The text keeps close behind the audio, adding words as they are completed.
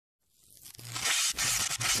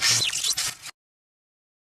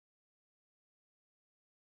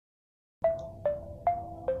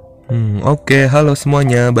Oke, halo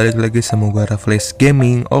semuanya, balik lagi sama gua RaFlash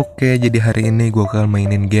Gaming. Oke, jadi hari ini gua akan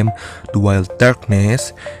mainin game The Wild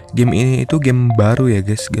Darkness. Game ini itu game baru ya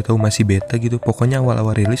guys, gak tau masih beta gitu. Pokoknya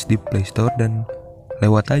awal-awal rilis di Playstore dan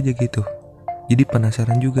lewat aja gitu. Jadi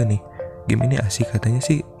penasaran juga nih. Game ini asik, katanya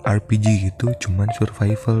sih RPG gitu, cuman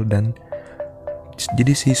survival dan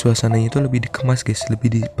jadi sih suasananya itu lebih dikemas guys, lebih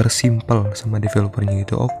dipersimpel sama developernya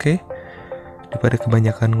gitu. Oke, daripada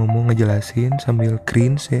kebanyakan ngomong ngejelasin sambil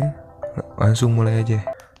cringe ya, langsung mulai aja.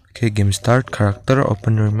 Oke, game start. Karakter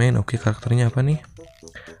opener main. Oke, karakternya apa nih?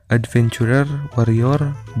 Adventurer,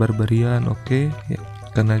 warrior, barbarian. Oke, ya,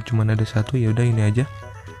 karena cuma ada satu ya udah ini aja.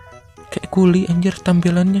 Kayak kuli anjir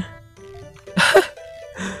tampilannya.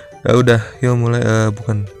 Ya udah, yuk mulai.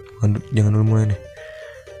 Bukan, jangan dulu mulai nih.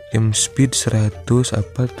 Game speed 100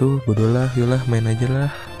 apa tuh? Bodoh lah, yolah main aja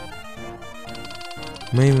lah.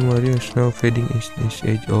 My memory is now fading is this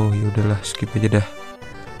age. Oh ya udahlah, skip aja dah.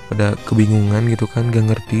 Pada kebingungan gitu kan,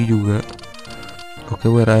 gak ngerti juga.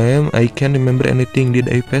 Oke, where I am, I can't remember anything.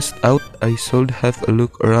 Did I pass out? I should have a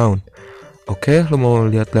look around. Oke, lo mau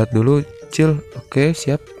lihat-lihat dulu, chill. Oke,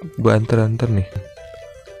 siap. Gua anter-anter nih.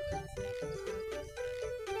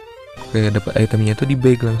 Oke, dapat itemnya tuh di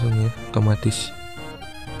bag langsung ya, otomatis.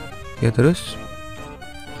 Ya terus.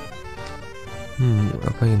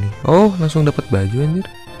 Apa ini? Oh, langsung dapat baju anjir.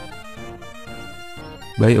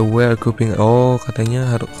 By aware coping. Oh,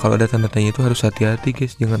 katanya kalau ada tanda tanya itu harus hati-hati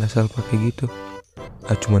guys, jangan asal pakai gitu.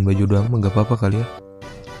 Cuman baju doang mah gak apa-apa kali ya.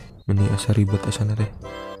 Ini asal ribet asana deh.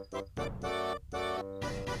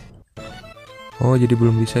 Oh, jadi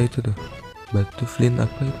belum bisa itu tuh. Batu flint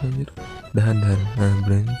apa itu anjir? Dahan-dahan. Nah,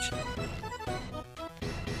 branch.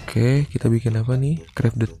 Oke, kita bikin apa nih?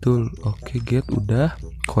 Craft the tool. Oke, get udah.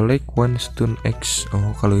 Collect one stone axe.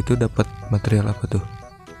 Oh, kalau itu dapat material apa tuh?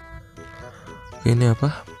 Ini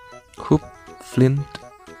apa? Hoop, flint,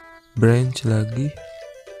 branch lagi,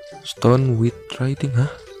 stone with writing. Hah?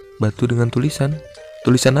 Batu dengan tulisan.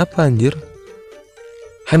 Tulisan apa anjir?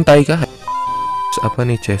 Hentai kah? Apa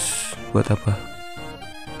nih chest? Buat apa?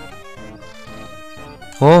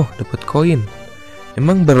 Oh, dapat koin.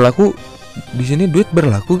 Emang berlaku di sini duit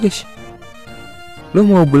berlaku guys. Lo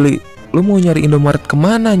mau nyari Indomaret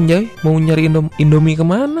kemana anjay? Mau nyari Indomie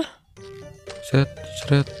kemana? Set.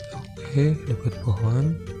 Oke, dapat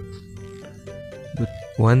pohon. But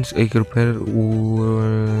once acre pair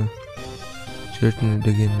certain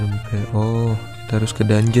again repair. Oh, kita harus ke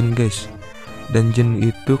dungeon guys. Dungeon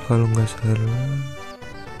itu kalau nggak salah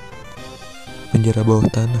penjara bawah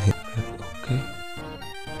tanah ya. Oke.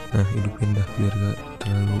 Nah, hidupin dah biar gak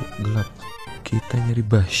terlalu gelap. Kita nyari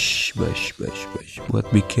bash buat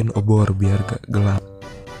bikin obor biar gak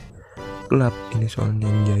gelap ini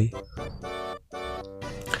soalnya anjay.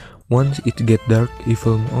 Once it get dark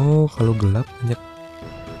evil. Oh, kalau gelap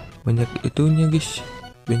banyak itunya guys,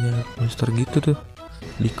 banyak monster gitu tuh.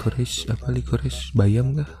 Licorice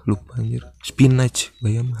bayam kah? Lupa anjir. Spinach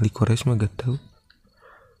bayam, licorice mah gak tahu.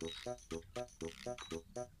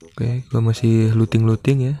 Oke, gua masih looting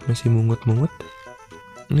ya, masih mungut.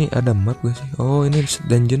 Ini ada map gak sih? Oh, ini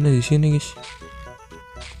dungeonnya di sini guys.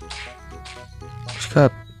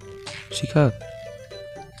 Sikat.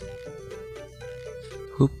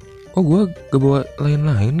 Hup. Oh, gua gak bawa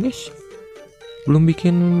lain guys. Belum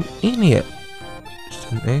bikin ini ya.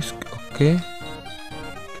 Stone Axe. Oke.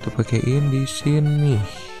 Kita pakein di sini.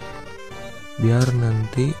 Biar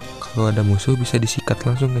nanti kalau ada musuh bisa disikat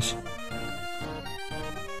langsung guys.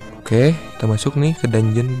 Oke, kita masuk nih ke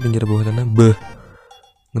dungeon penjara bawah tanah.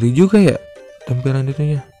 Ngeri juga ya tampilan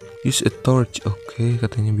itunya. Use a torch. Oke,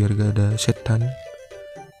 katanya biar gak ada setan.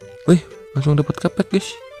 Wih, langsung dapat kapet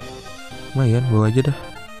guys. Lumayan, bawa aja dah.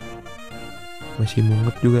 Masih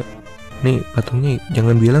mungut juga. Nih patungnya,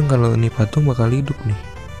 jangan bilang kalau nih patung bakal hidup nih.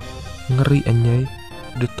 Ngeri anjay.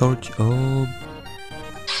 The torch. Oh,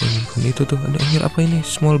 bukan itu tuh. Ada anjir apa ini?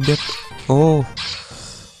 Small bed. Oh,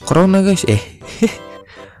 corona guys.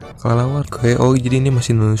 Kelawar. Oh, jadi ini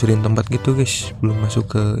masih nelusurin tempat gitu guys, belum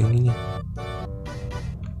masuk ke ininya.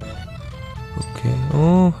 Oke.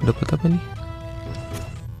 Oh, dapat apa nih?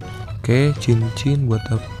 Oke, cincin buat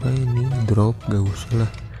apa ini? Drop gak usah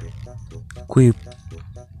lah. Equip.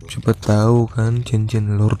 Siapa tahu kan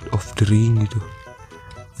cincin Lord of the Ring gitu.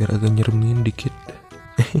 Biar agak nyermin dikit.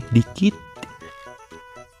 Dikit.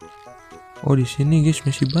 Oh, di sini guys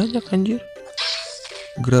masih banyak anjir.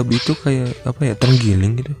 Grab itu kayak apa ya,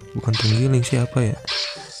 terenggiling gitu. Bukan terenggiling sih, apa ya,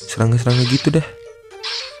 serangga gitu dah,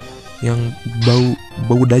 yang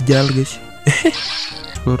bau dajal guys.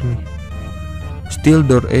 Explore nih. Steel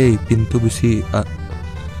door A, pintu besi A,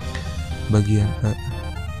 bagian A.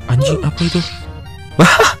 Anjing apa itu?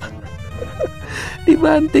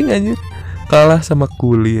 dibanting anjir. Kalah sama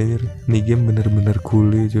kuli anjir. Nih game bener-bener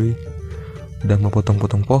kuli cuy. Udah mau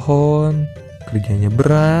potong-potong pohon, kerjanya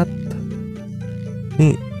berat.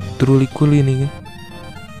 Nih truly kuli nih kan.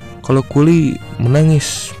 Kalau kuli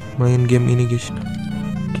menangis main game ini guys.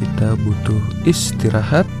 Kita butuh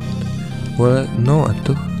istirahat. Well, no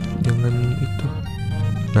atuh, jangan itu.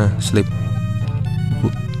 Nah, sleep.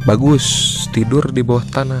 Bagus, tidur di bawah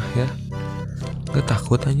tanah ya. Gak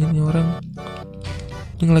takut aja nih orang.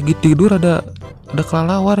 Yang lagi tidur ada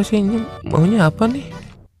kelelawar sih. Ini maunya apa nih?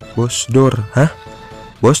 Bos door, hah?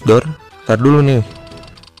 Bos door? Tar dulu nih.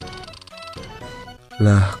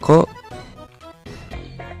 Lah kok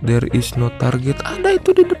there is no target? Ada itu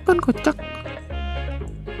di depan kocak.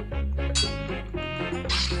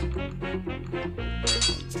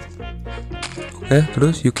 Oke,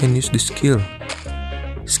 terus you can use the skill.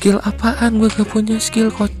 Skill apaan? Gue gak punya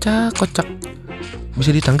skill, kocak.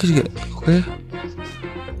 Bisa ditangkis gak? Oke.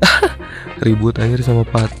 Ribut anjir sama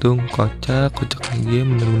patung. Kocak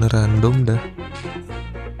game bener-bener random dah.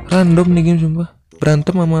 Random nih game sumpah.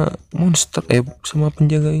 Berantem sama monster, sama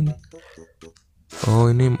penjaga ini.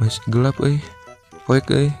 Oh ini masih gelap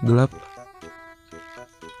poek gelap.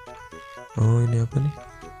 Oh ini apa nih?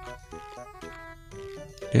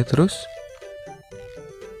 Ya terus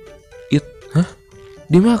hah?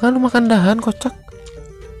 Dimakan, lu makan dahan kocak.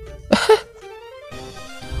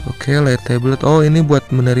 Oke, light tablet. Oh ini buat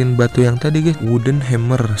benerin batu yang tadi guys. Wooden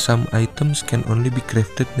hammer. Some items can only be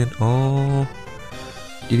crafted then. Oh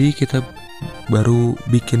jadi kita baru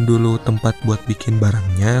bikin dulu tempat buat bikin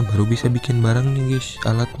barangnya, baru bisa bikin barangnya guys,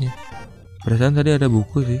 alatnya. Perasaan tadi ada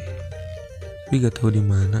buku sih, tapi gak tahu di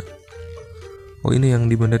mana. Oh ini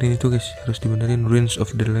yang dibenerin itu guys, harus dibenerin Ruins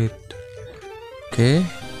of the Light. Oke,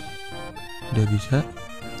 udah bisa.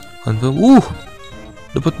 Confirm.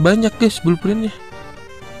 Dapat banyak guys blueprintnya.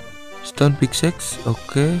 Stone pickaxe.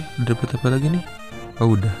 Oke, dapat apa lagi nih?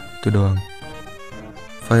 Oh udah, itu doang.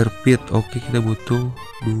 Fire pit. Oke, kita butuh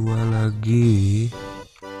 2 lagi.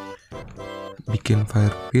 Bikin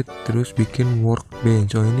fire pit, terus bikin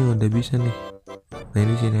workbench. Oh ini udah bisa nih. Nah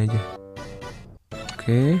ini sini aja.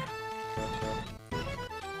 Oke.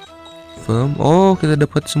 Firm. Oh kita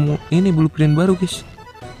dapat semua ini blueprint baru guys.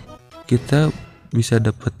 Kita bisa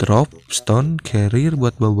dapat rope, stone, carrier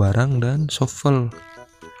buat bawa barang, dan shovel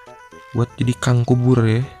buat jadi kang kubur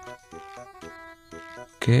ya.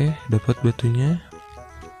 Oke, dapat batunya.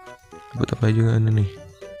 Dapat apa juga nih?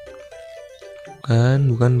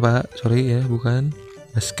 Bukan pak, sorry ya, bukan.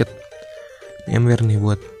 Basket ember nih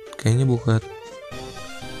kayaknya buat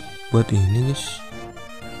ini guys.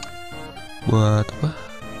 Buat apa?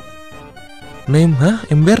 Name,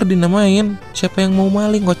 ember dinamain. Siapa yang mau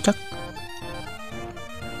maling kocak?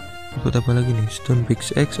 Dapat apa lagi nih? Stone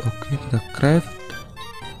pickaxe. Oke, kita craft.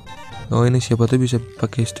 Oh ini siapa tuh bisa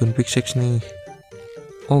pakai stone pickaxe nih.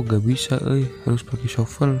 Oh gak bisa, harus pakai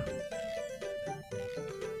shovel.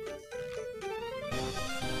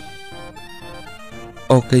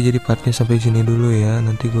 Oke, jadi partnya sampai sini dulu ya.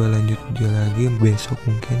 Nanti gue lanjut video lagi besok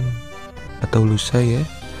mungkin, atau lusa ya.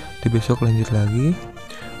 Di besok lanjut lagi.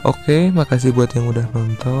 Oke, makasih buat yang udah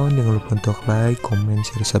nonton. Jangan lupa untuk like, comment,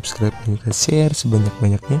 share, subscribe, dan juga share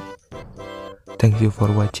sebanyak-banyaknya. Thank you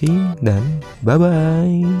for watching dan bye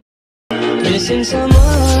bye.